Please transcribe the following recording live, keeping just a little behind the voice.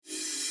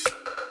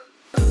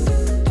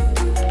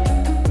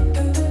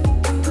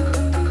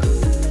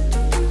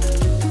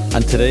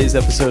Today's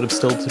episode of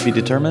Still to Be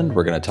Determined,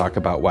 we're going to talk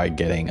about why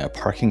getting a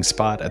parking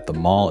spot at the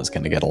mall is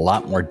going to get a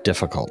lot more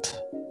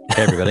difficult.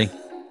 Hey, everybody.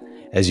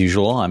 As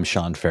usual, I'm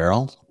Sean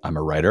Farrell. I'm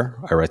a writer.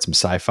 I write some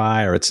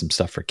sci-fi. I write some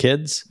stuff for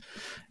kids.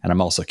 And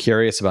I'm also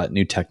curious about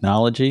new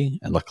technology.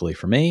 And luckily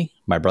for me,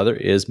 my brother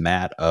is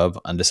Matt of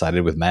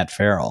Undecided with Matt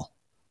Farrell,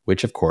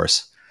 which, of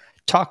course,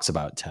 talks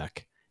about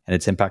tech and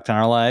its impact on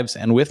our lives.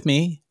 And with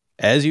me,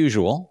 as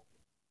usual,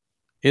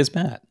 is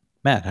Matt.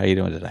 Matt, how are you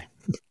doing today?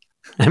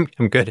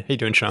 I'm good. How you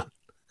doing, Sean?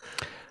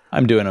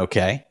 I'm doing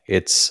okay.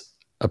 It's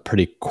a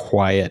pretty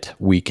quiet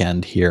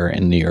weekend here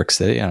in New York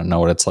City. I don't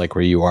know what it's like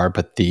where you are,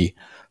 but the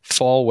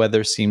fall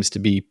weather seems to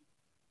be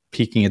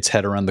peeking its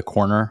head around the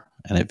corner,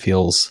 and it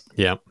feels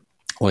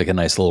like a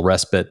nice little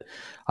respite.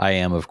 I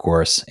am, of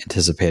course,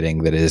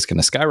 anticipating that it is going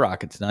to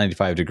skyrocket to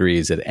 95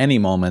 degrees at any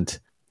moment,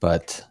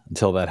 but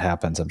until that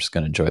happens, I'm just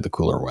going to enjoy the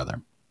cooler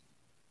weather.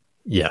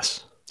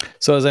 Yes.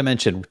 So as I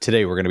mentioned,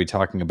 today we're going to be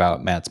talking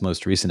about Matt's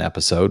most recent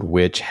episode,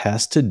 which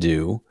has to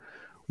do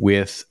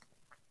with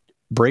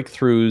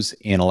breakthroughs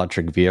in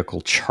electric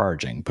vehicle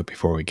charging. But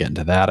before we get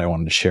into that, I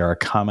wanted to share a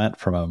comment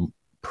from a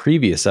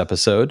previous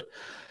episode.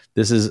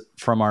 This is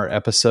from our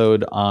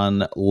episode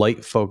on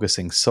light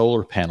focusing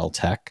solar panel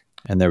tech.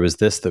 And there was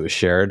this that was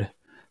shared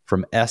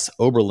from S.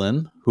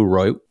 Oberlin, who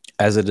wrote,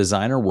 as a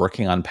designer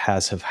working on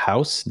passive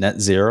house,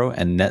 net zero,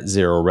 and net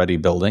zero ready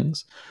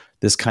buildings,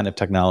 this kind of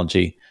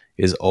technology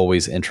is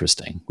always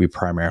interesting. We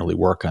primarily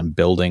work on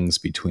buildings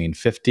between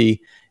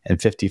 50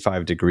 and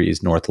 55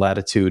 degrees north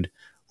latitude,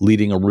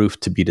 leading a roof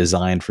to be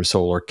designed for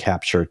solar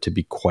capture to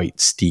be quite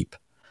steep.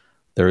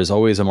 There is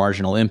always a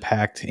marginal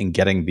impact in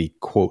getting the,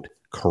 quote,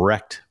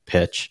 correct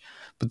pitch,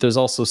 but there's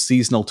also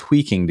seasonal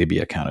tweaking to be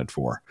accounted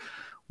for.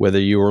 Whether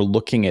you are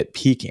looking at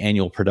peak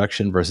annual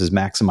production versus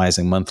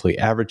maximizing monthly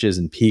averages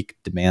in peak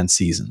demand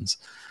seasons.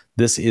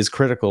 This is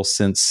critical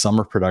since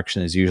summer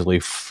production is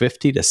usually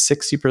 50 to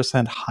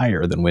 60%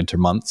 higher than winter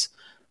months,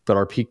 but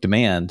our peak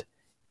demand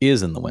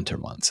is in the winter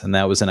months. And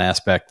that was an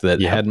aspect that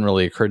hadn't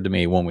really occurred to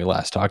me when we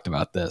last talked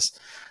about this,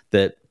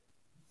 that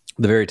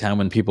the very time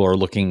when people are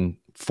looking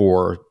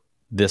for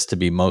this to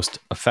be most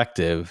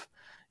effective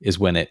is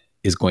when it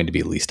is going to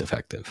be least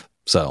effective.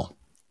 So,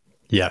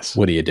 yes,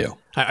 what do you do?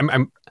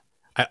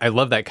 I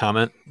love that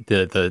comment,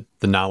 the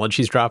knowledge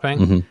he's dropping.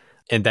 Mm-hmm.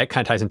 And that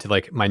kind of ties into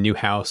like my new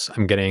house.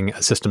 I'm getting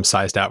a system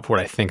sized out for what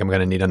I think I'm going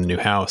to need on the new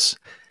house.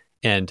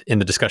 And in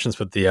the discussions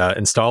with the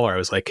installer, I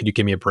was like, could you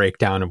give me a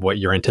breakdown of what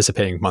you're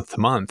anticipating month to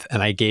month?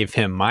 And I gave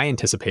him my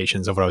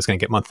anticipations of what I was going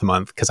to get month to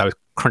month because I was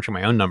crunching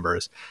my own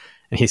numbers.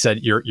 And he said,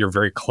 you're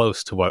very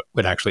close to what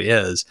it actually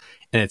is.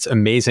 And it's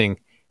amazing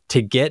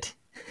to get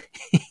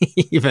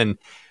even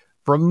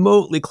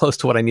remotely close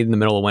to what I need in the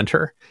middle of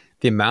winter.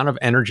 The amount of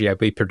energy I'd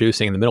be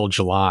producing in the middle of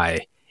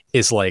July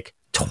is like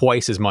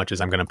twice as much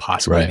as I'm going to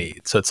possibly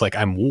need. So it's like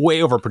I'm way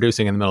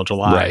overproducing in the middle of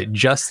July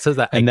just so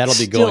that and that'll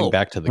be going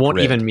back to the won't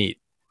grid. even meet.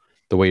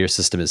 The way your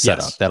system is set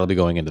up, that'll be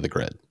going into the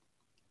grid.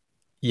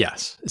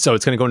 Yes. So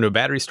it's going to go into a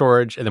battery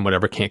storage, and then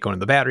whatever can't go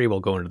into the battery will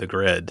go into the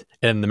grid.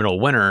 And in the middle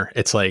of winter,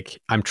 it's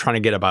like I'm trying to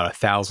get about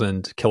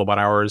 1,000 kilowatt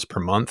hours per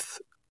month,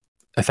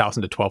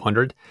 1,000 to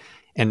 1,200.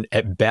 And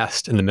at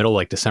best, in the middle,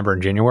 like December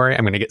and January,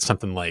 I'm going to get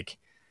something like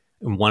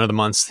in one of the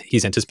months,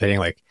 he's anticipating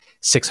like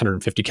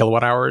 650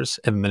 kilowatt hours,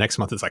 and the next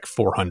month is like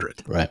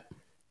 400. Right.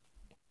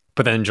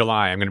 But then in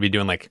July, I'm going to be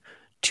doing like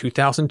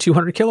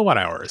 2,200 kilowatt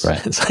hours.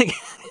 Right. It's like...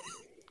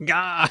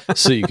 God.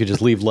 So you could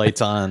just leave lights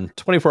on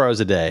 24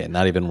 hours a day and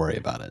not even worry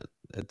about it.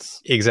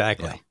 It's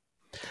exactly.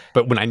 Yeah.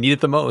 But when I need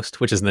it the most,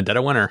 which is in the dead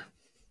of winter,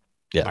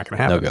 not going to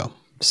happen. No go.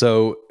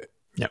 So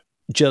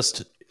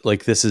just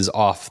like this is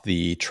off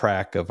the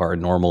track of our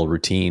normal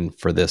routine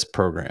for this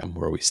program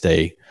where we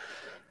stay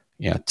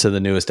to the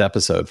newest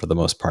episode for the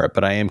most part.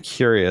 But I am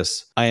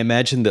curious. I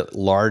imagine that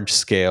large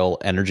scale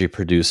energy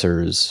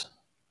producers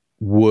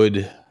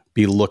would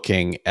be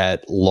looking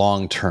at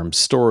long-term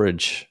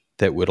storage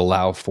that would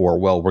allow for,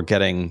 we're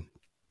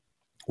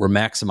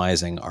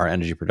maximizing our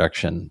energy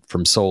production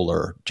from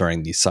solar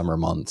during these summer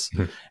months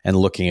and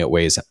looking at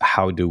ways,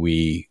 how do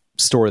we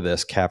store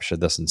this, capture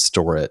this, and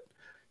store it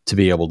to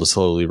be able to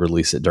slowly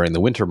release it during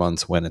the winter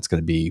months when it's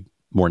going to be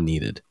more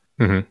needed.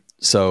 Mm-hmm.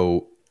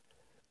 So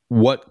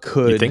what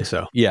could... You think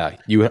so? Yeah,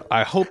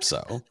 I hope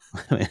so.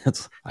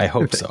 I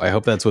hope so. I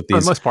hope that's what these...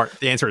 For the most part,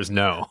 the answer is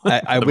no.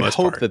 I would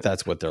hope that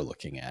that's what they're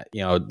looking at.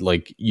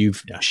 Like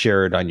you've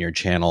shared on your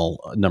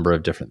channel a number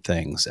of different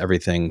things,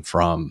 everything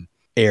from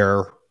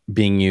air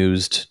being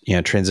used,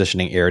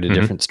 transitioning air to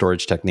different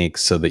storage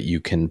techniques so that you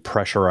can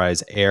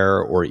pressurize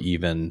air or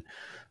even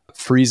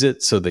freeze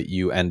it so that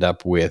you end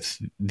up with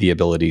the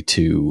ability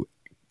to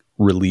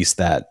release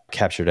that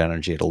captured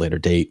energy at a later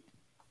date.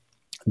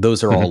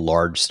 Those are all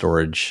large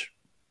storage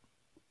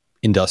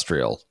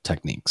industrial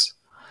techniques.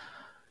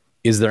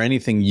 Is there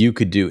anything you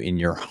could do in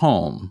your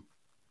home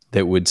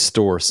that would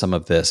store some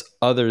of this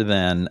other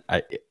than,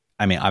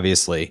 I mean,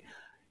 obviously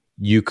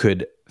you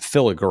could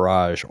fill a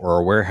garage or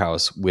a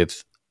warehouse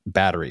with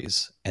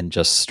batteries and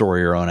just store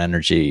your own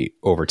energy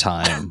over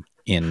time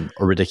in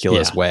a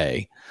ridiculous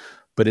way.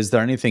 But is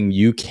there anything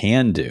you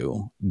can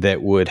do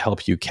that would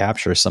help you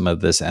capture some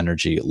of this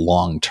energy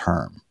long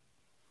term?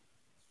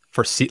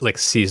 For like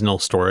seasonal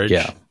storage?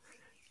 Yeah.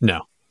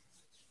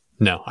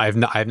 No, I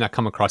have not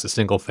come across a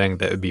single thing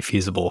that would be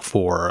feasible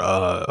for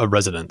a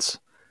residence.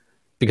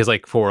 Because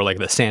like for like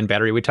the sand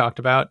battery we talked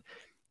about,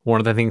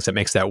 one of the things that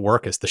makes that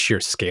work is the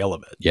sheer scale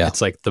of it. Yeah. It's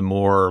like the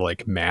more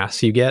like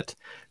mass you get,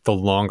 the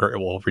longer it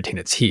will retain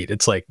its heat.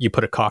 It's like you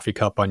put a coffee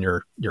cup on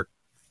your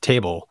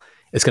table,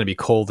 it's going to be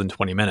cold in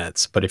 20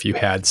 minutes. But if you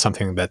had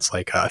something that's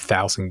like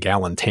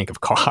 1,000-gallon tank of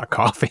hot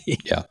coffee,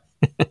 Yeah.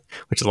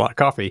 which is a lot of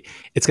coffee,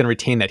 it's going to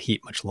retain that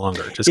heat much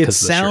longer. Just It because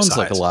sounds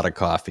like a lot of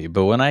coffee,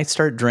 but when I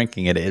start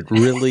drinking it, it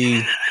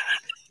really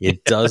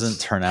it doesn't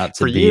turn out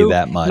to For be you,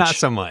 that much. not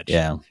so much.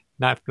 Yeah.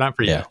 Not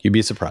for you. Yeah. You'd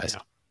be surprised.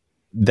 Yeah.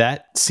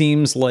 That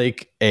seems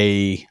like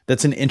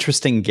that's an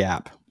interesting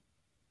gap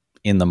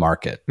in the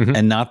market. Mhm.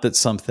 And not that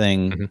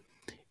something Mhm.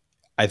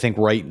 I think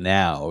right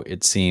now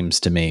it seems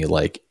to me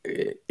like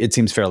it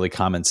seems fairly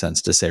common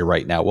sense to say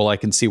right now, well, I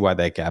can see why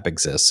that gap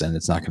exists and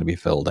it's not going to be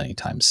filled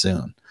anytime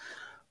soon.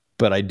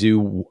 But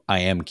I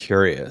am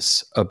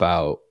curious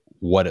about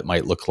what it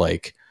might look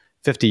like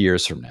 50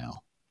 years from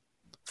now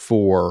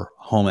for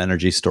home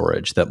energy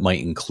storage that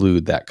might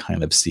include that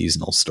kind of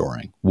seasonal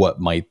storing.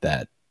 What might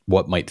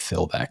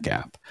fill that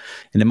gap?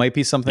 And it might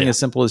be something as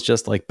simple as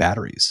just like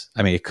batteries.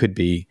 I mean, it could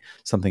be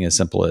something as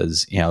simple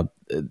as,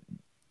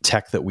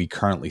 tech that we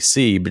currently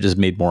see, but just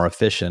made more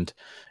efficient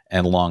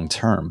and long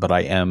term. But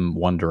I am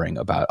wondering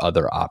about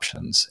other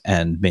options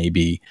and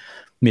maybe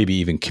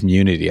even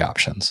community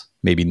options,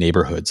 maybe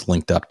neighborhoods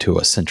linked up to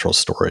a central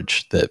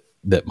storage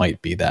that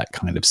might be that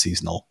kind of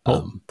seasonal.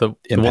 The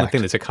one thing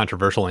that's a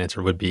controversial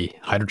answer would be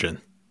hydrogen,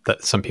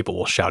 that some people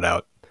will shout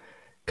out,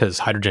 because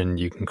hydrogen,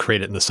 you can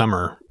create it in the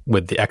summer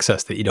with the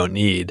excess that you don't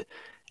need,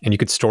 and you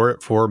could store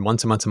it for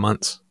months and months and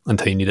months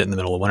until you need it in the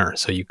middle of winter.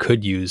 So you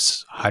could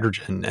use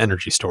hydrogen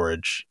energy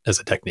storage as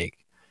a technique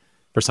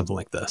for something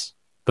like this.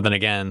 But then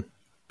again,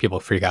 people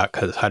freak out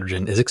because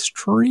hydrogen is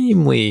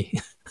extremely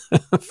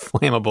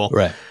flammable.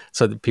 Right.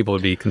 So that people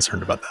would be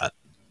concerned about that.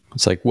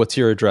 It's like, what's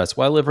your address?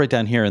 Well, I live right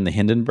down here in the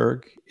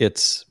Hindenburg.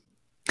 It's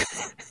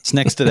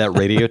next to that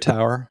radio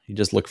tower. You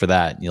just look for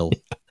that and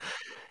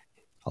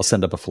I'll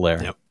send up a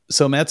flare. Yep.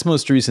 So Matt's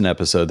most recent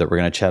episode that we're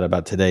going to chat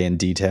about today in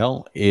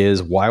detail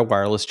is why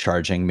wireless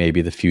charging may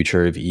be the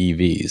future of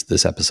EVs.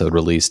 This episode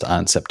released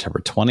on September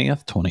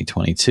 20th,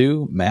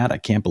 2022. Matt, I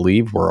can't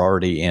believe we're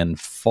already in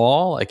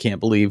fall. I can't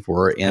believe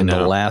we're in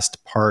the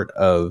last part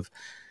of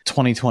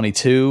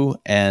 2022.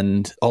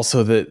 And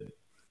also that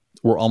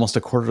we're almost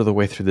a quarter of the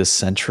way through this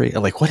century.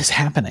 Like, what is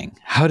happening?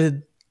 How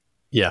did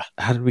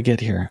we get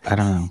here? I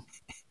don't know.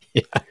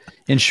 Yeah.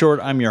 In short,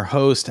 I'm your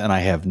host and I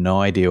have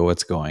no idea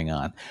what's going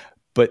on.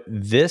 But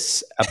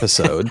this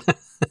episode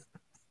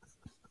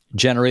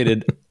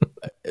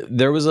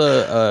there was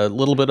a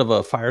little bit of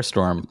a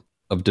firestorm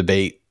of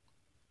debate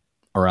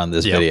around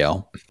this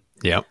video.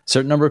 Yep.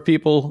 Certain number of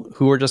people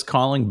who were just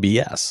calling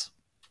BS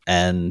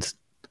and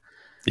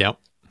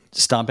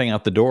stomping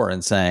out the door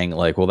and saying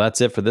like, well,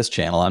 that's it for this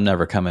channel. I'm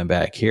never coming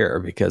back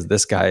here because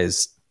this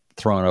guy's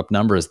throwing up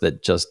numbers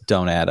that just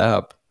don't add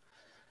up.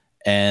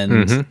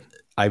 And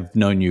I've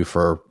known you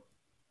for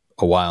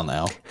a while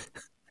now.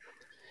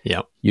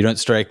 Yep. You don't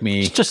strike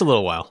me just a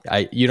little while.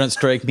 You don't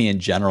strike me in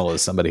general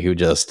as somebody who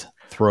just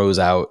throws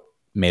out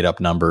made up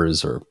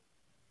numbers or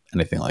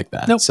anything like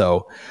that. Nope.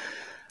 So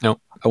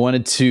I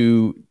wanted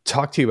to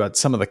talk to you about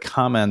some of the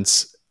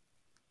comments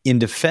in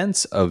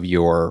defense of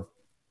your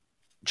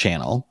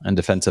channel, in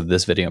defense of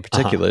this video in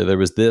particular. There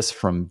was this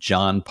from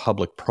John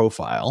Public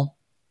Profile,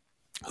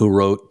 who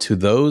wrote, "To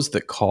those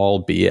that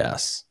call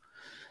BS,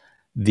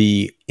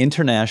 the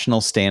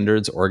International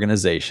Standards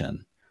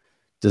Organization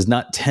does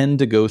not tend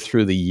to go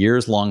through the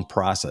years-long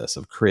process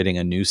of creating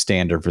a new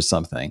standard for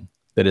something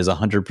that is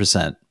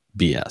 100%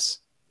 BS.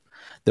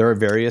 There are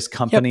various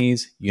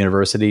companies,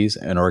 universities,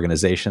 and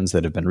organizations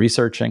that have been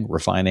researching,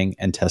 refining,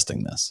 and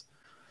testing this.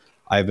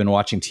 I've been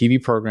watching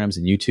TV programs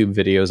and YouTube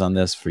videos on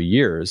this for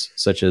years,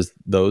 such as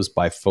those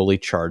by Fully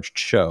Charged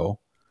Show.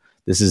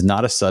 This is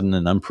not a sudden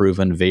and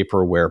unproven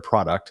vaporware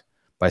product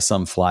by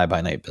some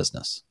fly-by-night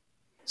business."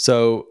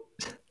 So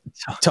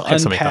to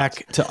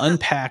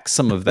unpack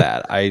some of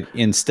that, I,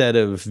 instead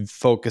of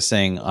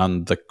focusing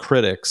on the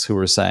critics who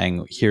were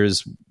saying,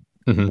 here's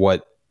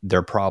what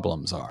their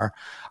problems are,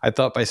 I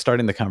thought by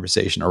starting the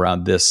conversation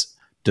around this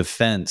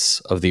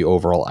defense of the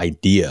overall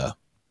idea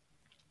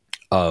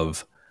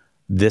of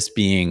this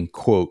being,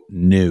 quote,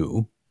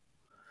 new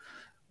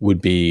would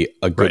be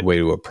a good way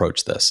to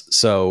approach this.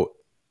 So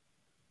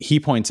he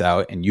points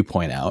out, and you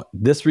point out,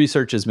 this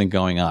research has been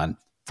going on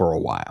for a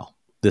while.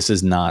 This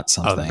is not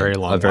something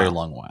a very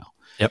long while.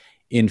 Yep.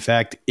 In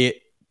fact,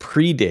 it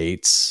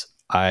predates,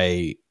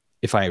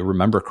 if I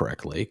remember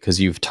correctly, because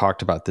you've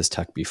talked about this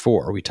tech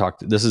before.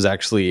 This is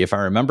actually, if I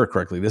remember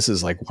correctly, this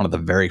is like one of the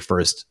very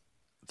first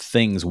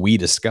things we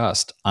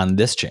discussed on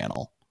this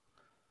channel.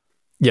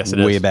 Yes, it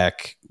way is.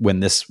 back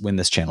when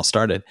this channel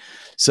started.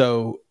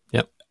 So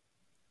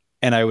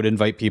And I would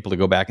invite people to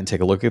go back and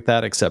take a look at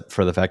that, except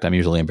for the fact I'm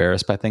usually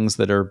embarrassed by things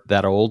that are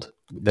that old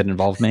that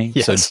involve me.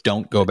 Yes. So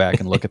don't go back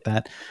and look at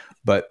that.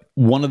 But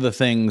one of the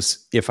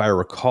things, if I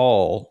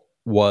recall,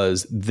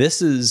 was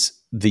this is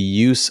the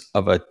use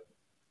of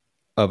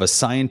a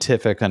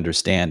scientific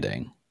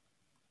understanding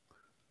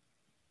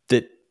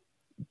that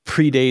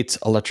predates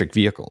electric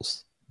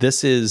vehicles.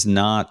 This is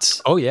not.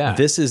 Oh yeah.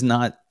 This is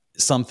not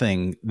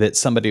something that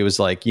somebody was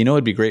like,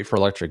 it'd be great for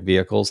electric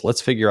vehicles.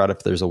 Let's figure out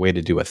if there's a way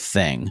to do a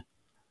thing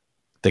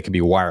that could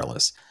be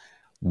wireless.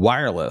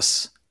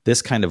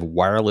 This kind of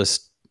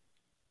wireless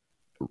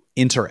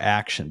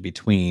interaction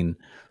between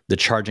the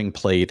charging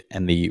plate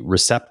and the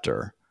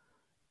receptor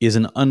is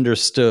an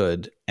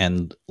understood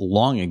and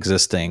long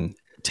existing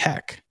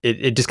tech.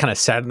 It just kind of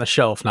sat on the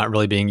shelf, not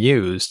really being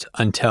used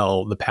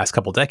until the past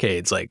couple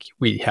decades. Like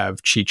we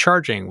have Qi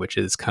charging, which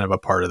is kind of a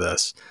part of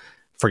this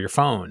for your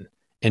phone.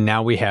 And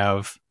now we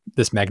have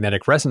this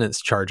magnetic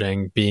resonance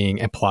charging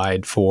being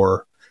applied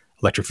for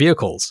electric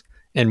vehicles.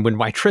 And when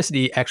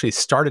Witricity actually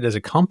started as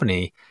a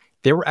company,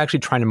 they were actually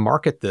trying to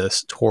market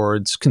this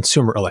towards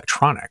consumer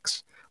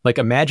electronics. Like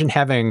imagine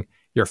having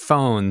your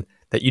phone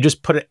that you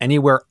just put it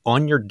anywhere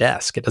on your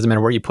desk. It doesn't matter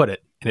where you put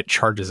it, and it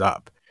charges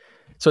up.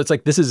 So it's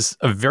like, this is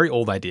a very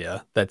old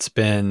idea that's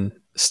been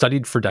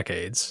studied for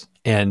decades.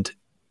 And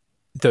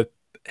to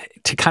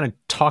kind of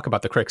talk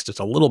about the critics just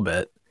a little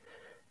bit,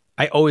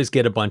 I always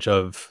get a bunch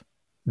of,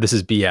 this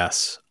is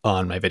BS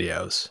on my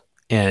videos.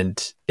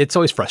 And it's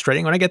always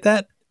frustrating when I get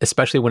that,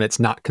 especially when it's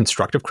not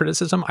constructive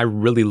criticism. I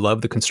really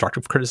love the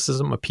constructive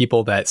criticism of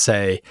people that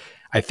say,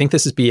 I think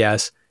this is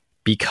BS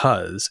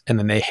because, and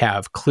then they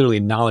have clearly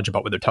knowledge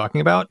about what they're talking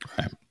about.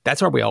 Right.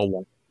 That's where we all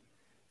want.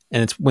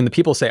 And it's when the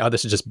people say, oh,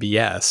 this is just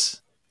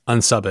BS,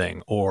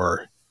 unsubbing,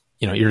 or,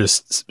 you're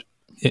just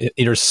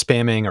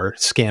spamming or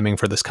scamming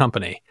for this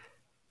company.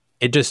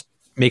 It just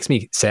makes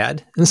me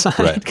sad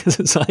inside because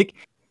it's like,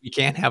 you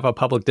can't have a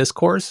public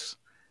discourse.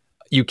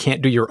 You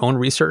can't do your own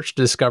research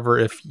to discover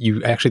if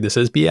this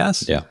is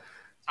BS. Yeah.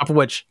 Top of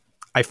which,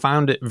 I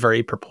found it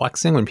very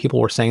perplexing when people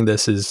were saying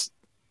this is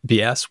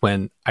BS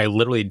when I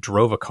literally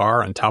drove a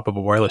car on top of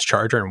a wireless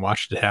charger and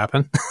watched it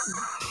happen.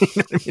 You know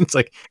what I mean? It's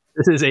like,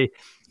 this is a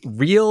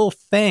real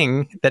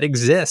thing that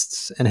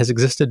exists and has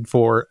existed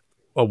for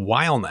a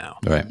while now.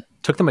 Right.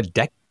 Took them a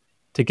decade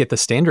to get the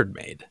standard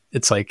made.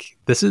 It's like,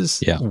 this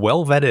is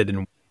well vetted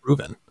and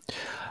proven.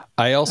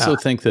 I also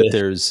think that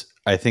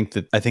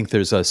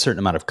there's a certain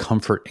amount of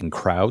comfort in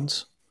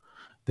crowds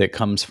that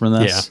comes from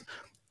this. Yeah.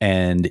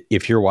 And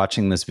if you're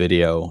watching this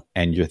video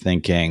and you're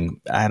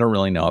thinking, I don't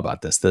really know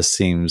about this. This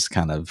seems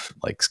kind of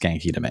like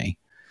skanky to me.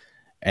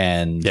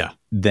 And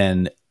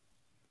then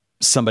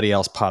somebody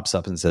else pops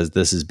up and says,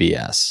 this is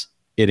BS.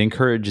 It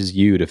encourages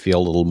you to feel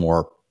a little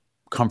more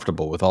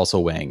comfortable with also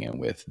weighing in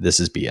with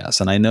this is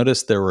BS. And I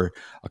noticed there were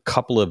a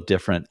couple of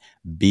different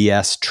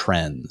BS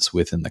trends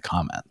within the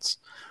comments.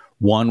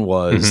 One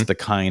was the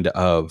kind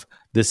of,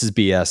 this is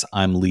BS,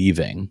 I'm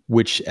leaving,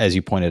 which, as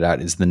you pointed out,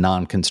 is the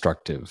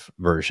non-constructive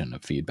version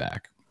of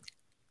feedback.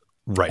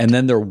 Right. And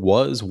then there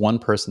was one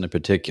person in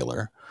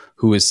particular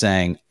who was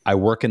saying, I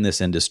work in this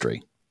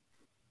industry,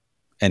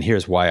 and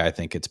here's why I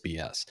think it's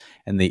BS.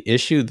 And the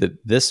issue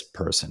that this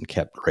person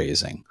kept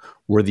raising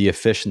were the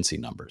efficiency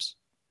numbers,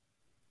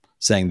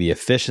 saying the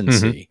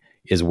efficiency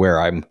is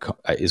where I'm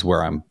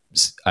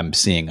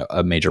seeing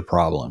a major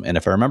problem. And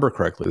if I remember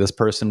correctly, this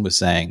person was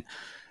saying,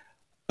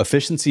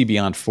 efficiency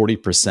beyond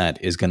 40%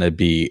 is going to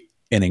be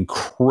an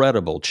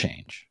incredible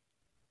change.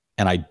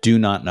 And I do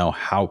not know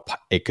how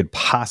it could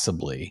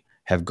possibly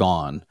have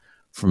gone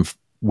from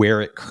where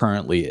it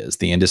currently is.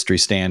 The industry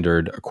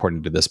standard,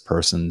 according to this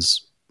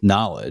person's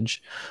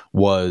knowledge,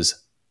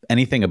 was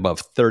anything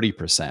above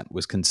 30%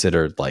 was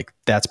considered like,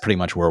 that's pretty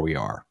much where we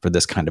are for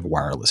this kind of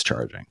wireless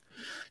charging.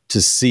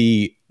 To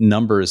see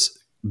numbers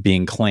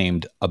being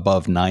claimed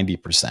above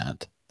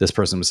 90%, this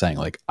person was saying,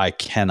 like, I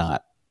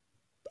cannot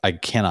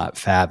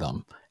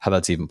fathom how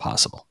that's even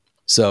possible.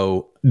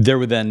 So there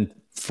were then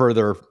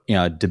further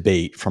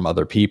debate from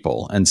other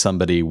people, and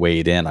somebody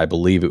weighed in. I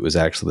believe it was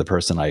actually the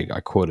person I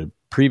quoted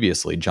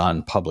previously,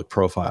 John Public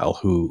Profile,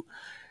 who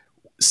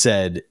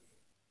said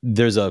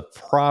there's a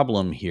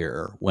problem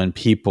here when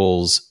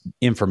people's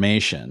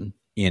information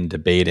in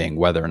debating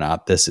whether or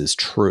not this is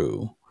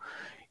true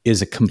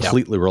is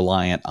completely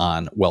reliant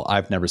on, well,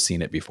 I've never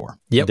seen it before.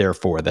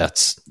 Therefore,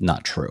 that's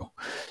not true.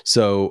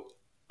 So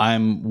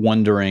I'm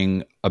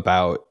wondering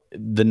about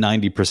the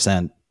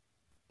 90%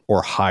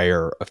 or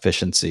higher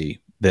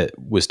efficiency that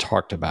was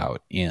talked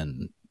about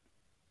in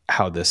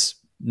how this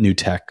new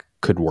tech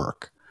could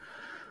work.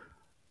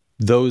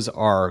 Those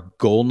are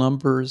goal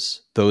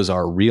numbers, those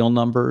are real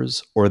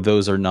numbers, or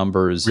those are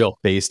numbers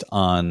based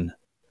on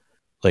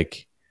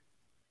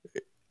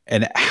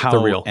and how, they're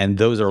real. And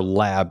those are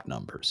lab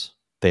numbers.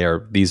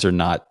 These are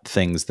not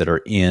things that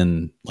are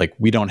in, like,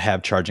 we don't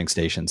have charging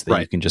stations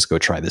that you can just go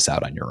try this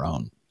out on your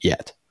own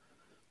yet.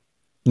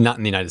 Not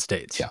in the United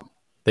States. Yeah.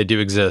 They do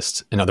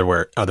exist in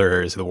other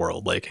areas of the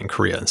world, like in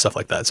Korea and stuff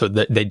like that. So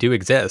they do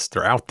exist.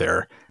 They're out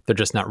there. They're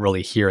just not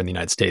really here in the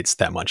United States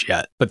that much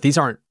yet. But these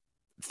aren't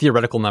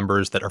theoretical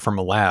numbers that are from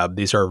a lab.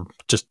 These are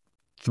just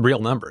real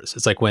numbers.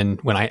 It's like when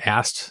I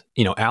asked,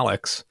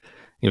 Alex,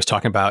 he was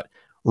talking about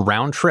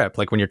round trip,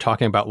 like when you're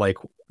talking about like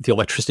the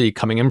electricity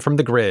coming in from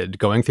the grid,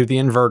 going through the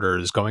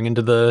inverters, going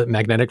into the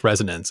magnetic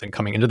resonance and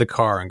coming into the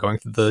car and going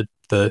through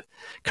the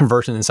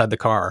conversion inside the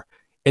car,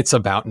 it's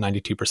about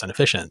 92%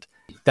 efficient.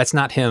 That's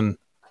not him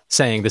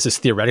saying this is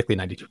theoretically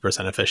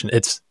 92% efficient.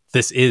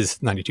 This is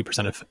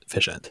 92%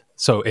 efficient.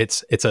 So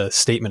it's a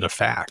statement of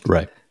fact.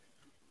 Right.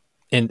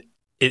 And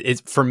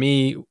it's for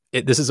me,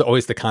 this is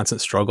always the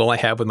constant struggle I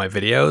have with my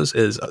videos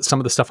is some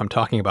of the stuff I'm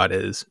talking about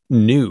is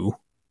new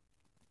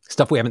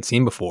stuff we haven't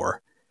seen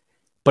before,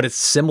 but it's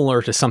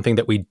similar to something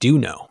that we do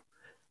know.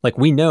 Like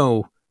we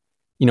know,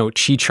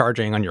 Qi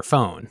charging on your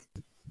phone,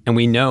 and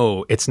we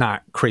know it's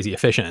not crazy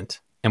efficient,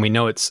 and we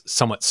know it's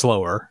somewhat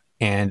slower,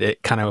 and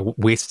it kind of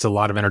wastes a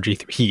lot of energy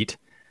through heat.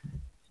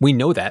 We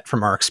know that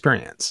from our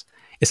experience.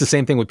 It's the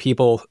same thing with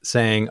people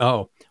saying,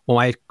 oh,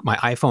 well, my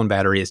iPhone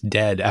battery is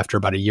dead after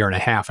about 1.5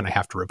 years and I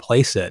have to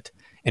replace it.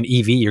 And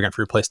EV, you're going to have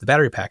to replace the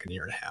battery pack in 1.5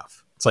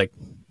 years. It's like,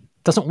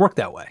 it doesn't work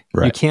that way.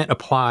 Right. You can't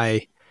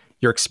apply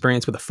your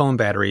experience with a phone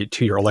battery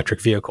to your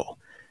electric vehicle.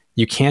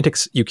 You can't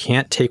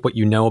take what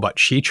you know about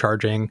Qi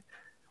charging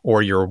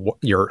or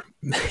your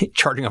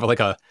charging of like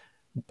a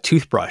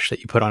toothbrush that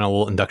you put on a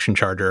little induction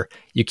charger.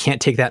 You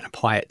can't take that and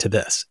apply it to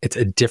this. It's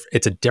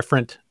a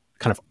different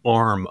kind of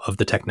arm of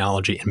the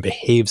technology and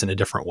behaves in a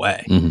different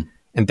way. Mm-hmm.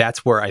 And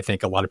that's where I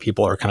think a lot of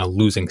people are kind of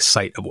losing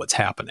sight of what's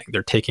happening.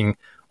 They're taking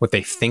what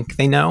they think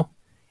they know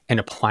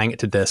and applying it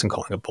to this and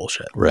calling it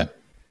bullshit. Right.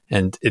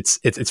 And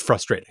it's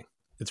frustrating.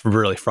 It's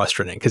really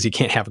frustrating because you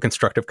can't have a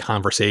constructive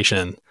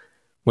conversation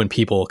when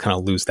people kind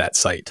of lose that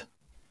sight.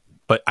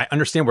 But I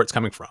understand where it's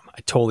coming from.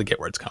 I totally get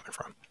where it's coming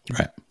from.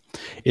 Right.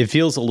 It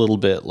feels a little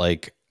bit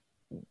like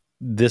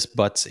this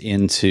butts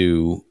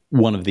into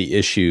one of the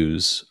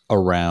issues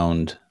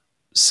around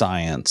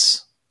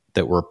science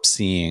that we're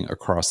seeing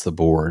across the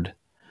board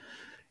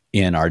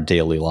in our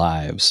daily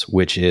lives,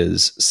 which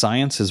is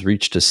science has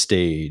reached a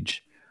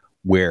stage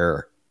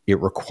where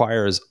it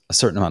requires a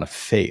certain amount of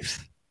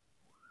faith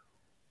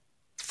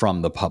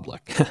from the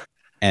public.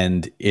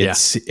 And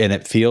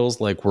it feels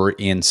like we're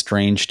in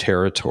strange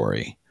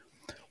territory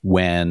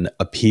when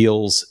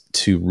appeals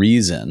to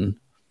reason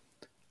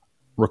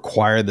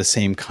require the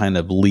same kind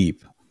of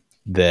leap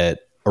that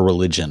a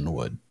religion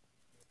would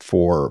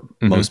for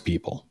most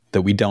people,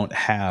 that we don't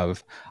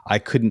have. I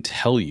couldn't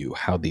tell you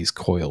how these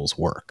coils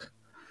work.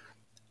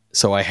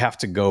 So I have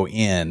to go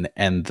in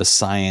and the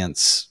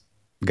science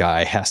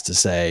guy has to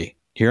say,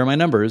 here are my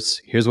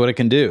numbers. Here's what it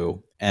can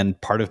do. And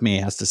part of me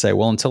has to say,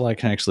 well, until I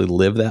can actually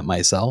live that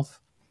myself,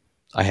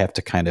 I have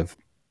to kind of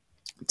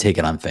take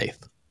it on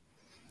faith.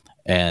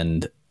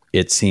 And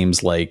it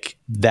seems like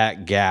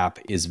that gap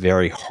is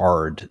very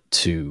hard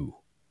to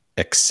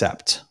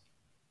accept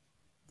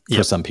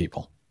for some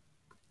people.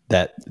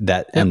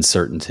 That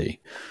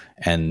uncertainty.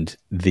 And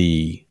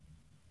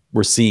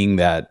we're seeing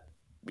that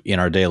in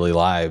our daily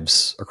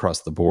lives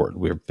across the board.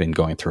 We've been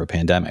going through a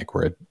pandemic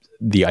where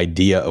the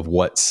idea of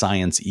what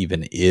science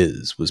even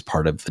is was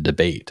part of the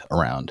debate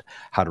around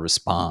how to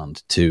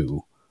respond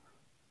to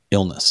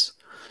illness.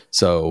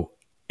 So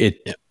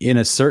in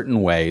a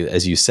certain way,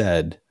 as you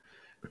said,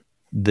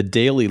 the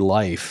daily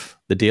life,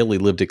 the daily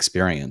lived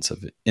experience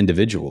of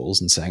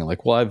individuals and saying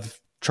like, well, I've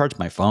charged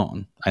my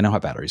phone. I know how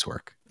batteries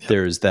work. Yep.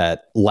 There's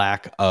that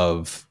lack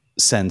of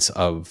sense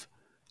of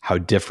how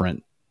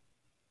different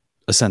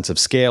a sense of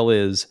scale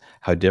is,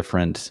 how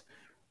different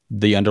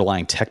the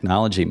underlying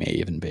technology may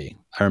even be.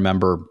 I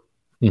remember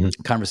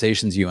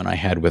conversations you and I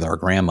had with our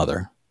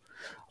grandmother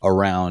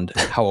around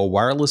how a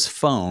wireless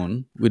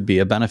phone would be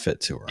a benefit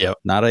to her. Yep.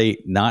 Not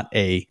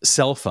a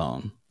cell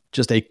phone,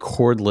 just a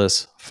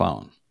cordless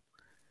phone.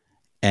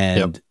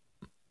 And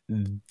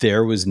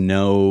there was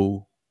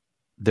no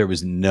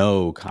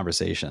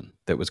conversation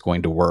that was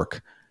going to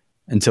work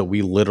until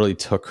we literally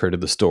took her to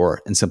the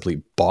store and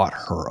simply bought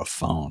her a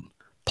phone,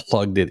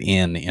 plugged it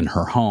in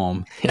her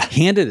home,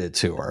 handed it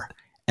to her,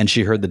 and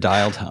she heard the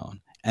dial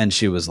tone and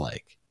she was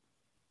like,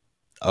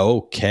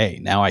 okay,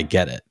 now I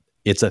get it.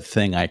 It's a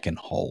thing I can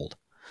hold.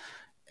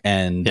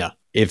 And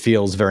it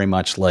feels very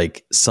much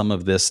like some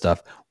of this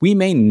stuff, we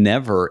may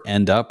never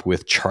end up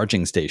with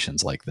charging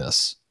stations like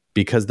this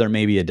because there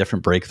may be a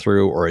different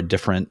breakthrough or a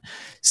different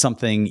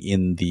something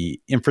in the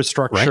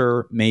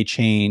infrastructure may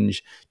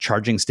change.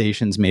 Charging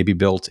stations may be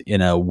built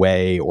in a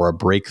way or a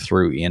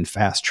breakthrough in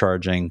fast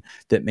charging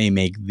that may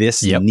make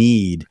this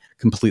need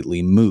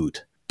completely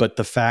moot. But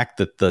the fact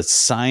that the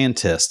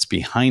scientists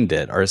behind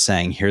it are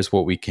saying, here's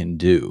what we can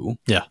do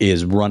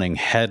is running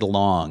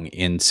headlong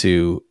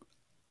into,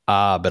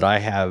 but I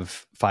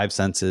have 5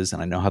 senses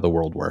and I know how the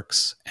world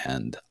works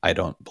and I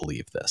don't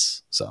believe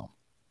this. So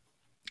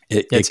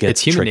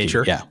it's human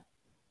nature. Yeah.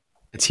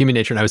 It's human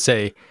nature. And I would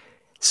say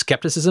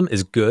skepticism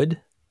is good,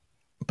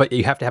 but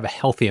you have to have a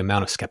healthy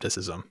amount of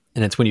skepticism.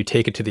 And it's when you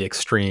take it to the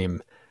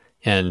extreme.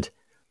 And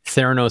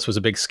Theranos was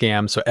a big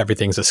scam, so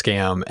everything's a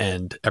scam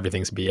and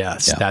everything's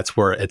BS. Yeah. That's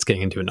where it's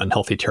getting into an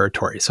unhealthy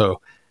territory.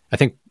 So I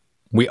think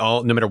we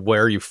all, no matter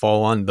where you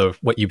fall on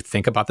what you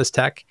think about this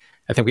tech,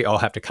 I think we all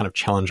have to kind of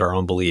challenge our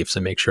own beliefs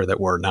and make sure that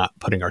we're not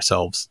putting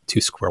ourselves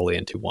too squarely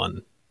into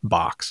one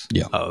box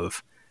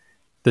of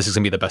this is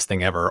going to be the best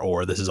thing ever,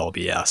 or this is all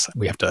BS.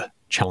 We have to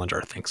challenge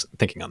our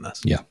thinking on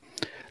this. Yeah.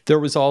 There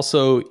was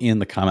also in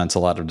the comments a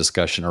lot of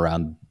discussion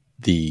around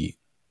the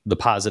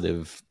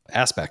positive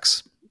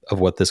aspects of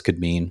what this could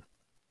mean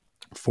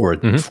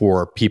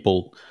for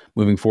people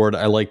moving forward.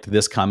 I liked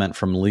this comment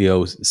from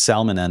Leo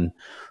Salmonen,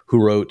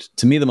 who wrote,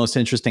 "To me, the most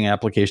interesting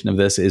application of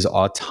this is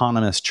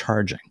autonomous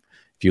charging.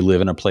 If you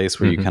live in a place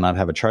where you cannot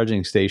have a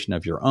charging station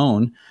of your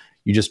own,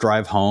 you just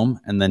drive home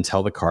and then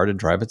tell the car to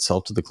drive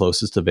itself to the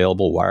closest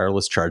available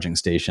wireless charging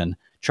station,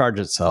 charge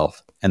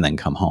itself, and then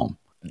come home."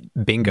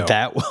 Bingo.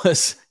 That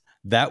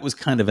was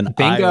kind of an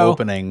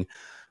eye-opening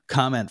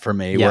comment for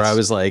me, where I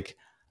was like,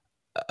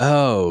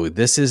 oh,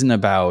 this isn't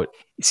about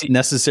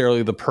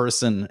necessarily the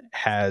person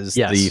has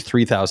the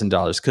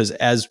 $3,000. Because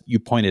as you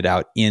pointed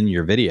out in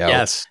your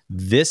video,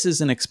 this is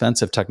an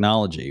expensive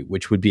technology,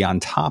 which would be on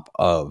top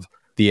of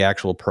the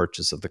actual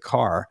purchase of the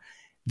car.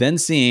 Then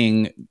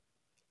seeing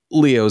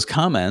Leo's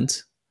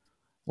comment,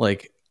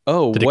 like,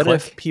 oh, what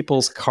if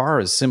people's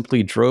cars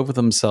simply drove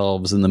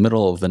themselves in the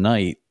middle of the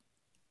night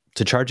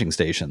to charging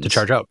stations to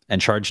charge up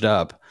and charged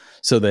up,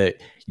 so that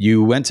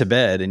you went to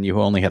bed and you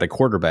only had a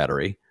quarter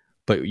battery,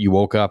 but you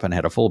woke up and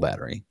had a full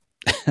battery.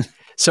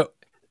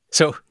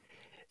 So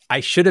I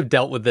should have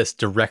dealt with this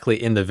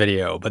directly in the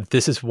video, but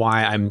this is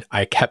why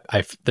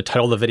the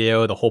title of the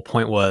video, the whole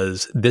point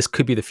was this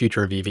could be the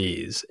future of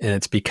EVs. And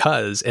it's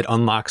because it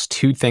unlocks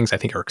two things I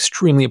think are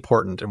extremely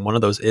important. And one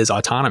of those is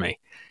autonomy.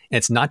 And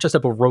it's not just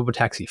of a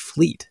robotaxi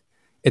fleet.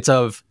 It's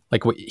of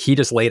like what he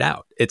just laid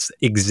out. It's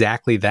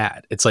exactly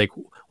that. It's like,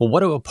 well,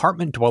 what do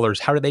apartment dwellers,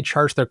 how do they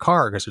charge their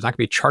car? Because there's not going to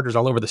be chargers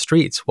all over the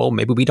streets. Well,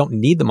 maybe we don't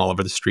need them all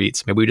over the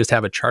streets. Maybe we just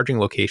have a charging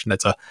location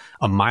that's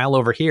a mile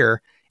over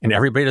here, and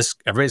everybody's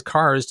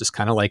cars just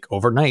kind of like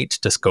overnight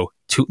just go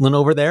tootling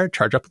over there,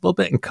 charge up a little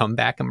bit, and come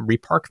back and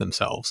repark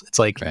themselves. It's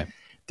like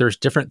there's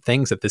different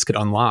things that this could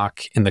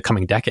unlock in the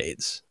coming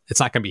decades. It's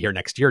not going to be here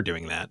next year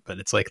doing that, but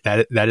it's like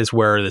that is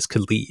where this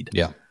could lead.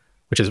 Yeah.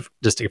 Which is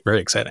just very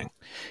exciting.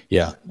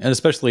 Yeah. And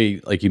especially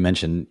like you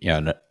mentioned,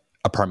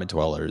 apartment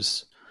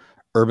dwellers,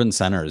 urban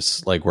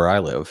centers, like where I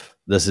live,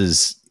 this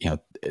is,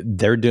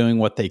 they're doing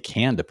what they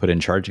can to put in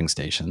charging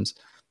stations.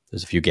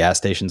 There's a few gas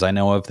stations I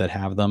know of that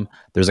have them.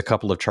 There's a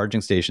couple of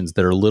charging stations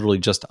that are literally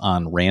just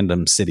on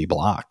random city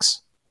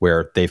blocks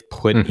where they've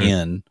put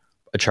in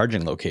a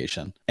charging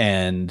location.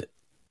 And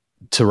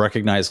to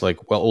recognize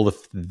like, well,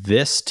 if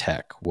this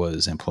tech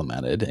was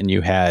implemented and you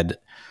had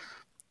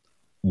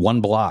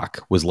one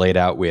block was laid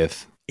out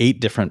with 8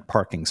 different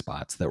parking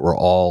spots that were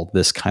all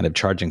this kind of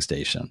charging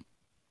station,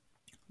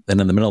 then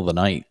in the middle of the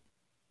night,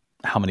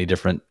 how many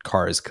different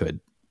cars could,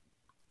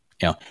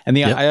 and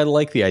I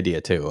like the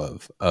idea too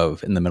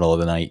of in the middle of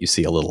the night, you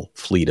see a little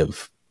fleet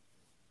of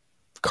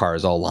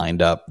cars all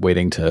lined up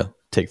waiting to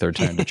take their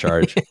turn to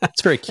charge.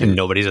 It's very cute. And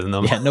nobody's in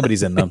them. Yeah,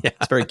 nobody's in them.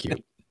 It's very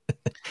cute.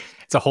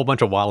 It's a whole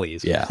bunch of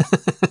Wallies. Yeah.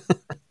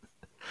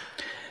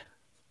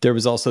 There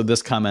was also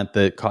this comment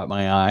that caught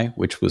my eye,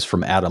 which was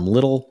from Adam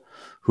Little,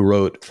 who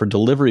wrote, "For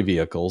delivery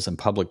vehicles and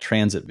public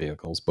transit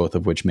vehicles, both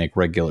of which make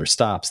regular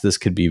stops, this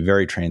could be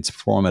very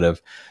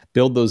transformative.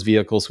 Build those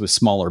vehicles with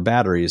smaller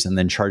batteries and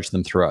then charge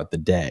them throughout the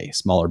day.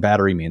 Smaller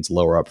battery means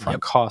lower upfront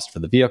cost for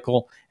the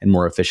vehicle and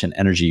more efficient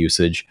energy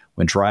usage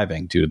when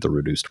driving due to the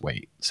reduced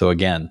weight." So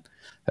again,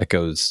 that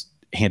goes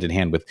hand in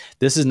hand with,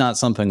 this is not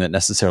something that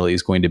necessarily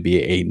is going to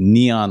be a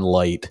neon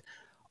light,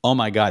 oh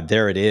my God,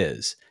 there it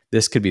is.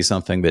 This could be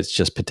something that's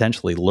just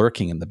potentially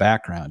lurking in the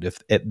background.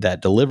 If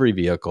that delivery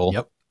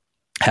vehicle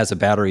has a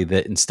battery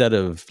that instead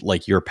of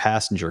like your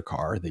passenger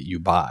car that you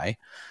buy,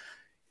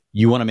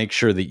 you want to make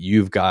sure that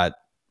you've got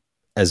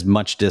as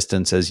much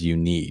distance as you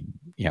need,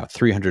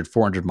 300,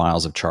 400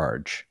 miles of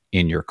charge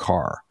in your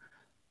car.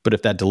 But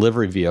if that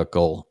delivery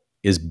vehicle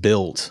is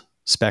built,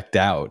 spec'd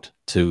out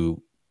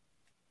to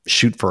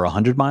shoot for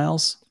 100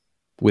 miles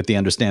with the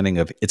understanding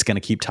of it's going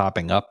to keep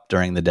topping up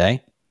during the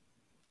day,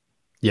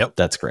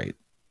 that's great.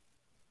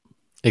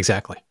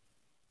 Exactly.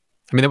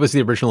 I mean, that was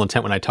the original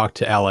intent when I talked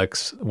to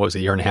Alex, what was it,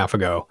 a year and a half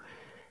ago.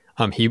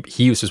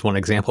 He used as one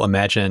example,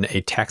 imagine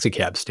a taxi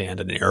cab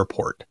stand at an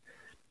airport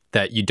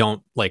that you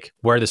don't like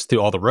wear this through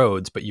all the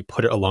roads, but you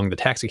put it along the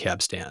taxi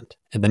cab stand.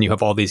 And then you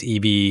have all these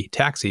EV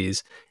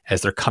taxis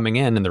as they're coming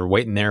in and they're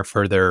waiting there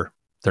for their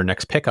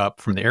next pickup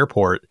from the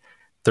airport.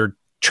 They're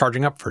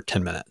charging up for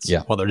 10 minutes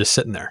while they're just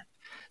sitting there.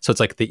 So it's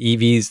like the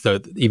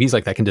EVs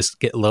like that can just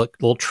get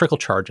little trickle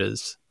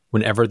charges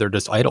whenever they're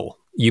just idle.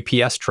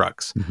 UPS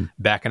trucks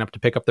backing up to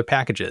pick up their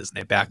packages. And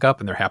they back up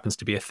and there happens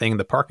to be a thing in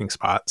the parking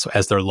spot. So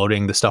as they're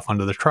loading the stuff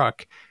onto the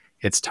truck,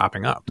 it's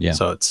topping up. Yeah.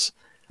 So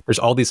there's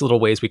all these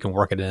little ways we can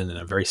work it in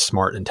a very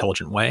smart,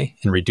 intelligent way,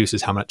 and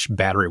reduces how much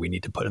battery we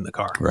need to put in the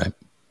car. Right.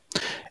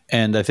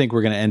 And I think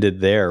we're going to end it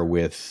there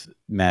with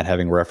Matt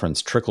having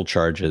referenced trickle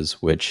charges,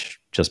 which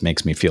just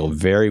makes me feel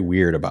very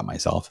weird about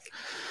myself.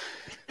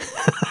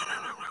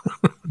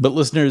 But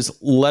listeners,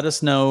 let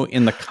us know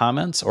in the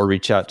comments or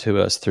reach out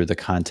to us through the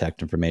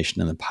contact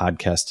information in the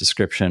podcast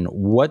description.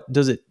 What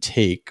does it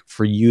take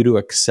for you to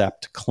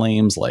accept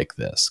claims like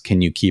this?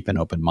 Can you keep an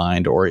open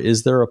mind, or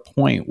is there a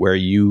point where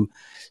you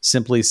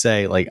simply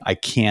say, like, I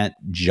can't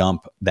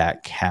jump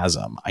that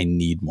chasm. I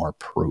need more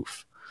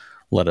proof.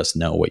 Let us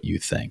know what you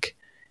think.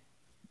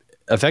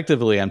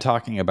 Effectively, I'm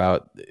talking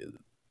about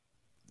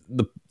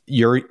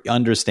your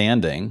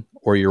understanding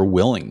or your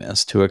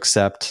willingness to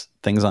accept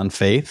things on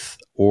faith,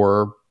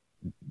 or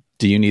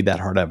do you need that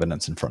hard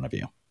evidence in front of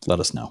you? Let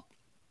us know.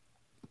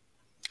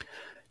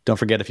 Don't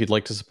forget, if you'd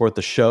like to support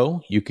the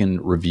show, you can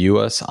review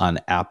us on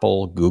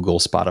Apple, Google,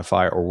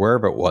 Spotify, or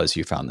wherever it was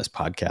you found this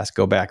podcast.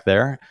 Go back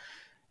there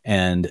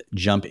and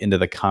jump into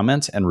the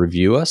comments and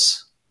review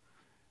us.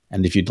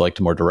 And if you'd like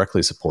to more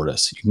directly support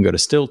us, you can go to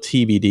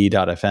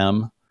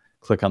stilltbd.fm,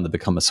 click on the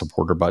Become a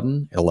Supporter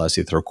button. It allows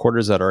you to throw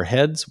quarters at our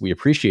heads. We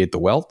appreciate the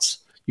welts.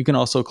 You can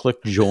also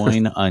click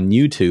join on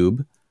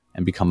YouTube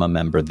and become a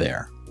member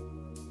there.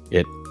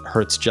 It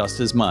hurts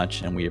just as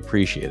much, and we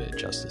appreciate it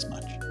just as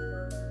much.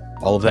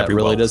 All of that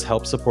really does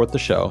help support the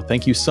show.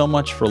 Thank you so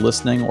much for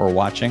listening or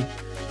watching,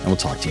 and we'll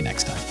talk to you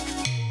next time.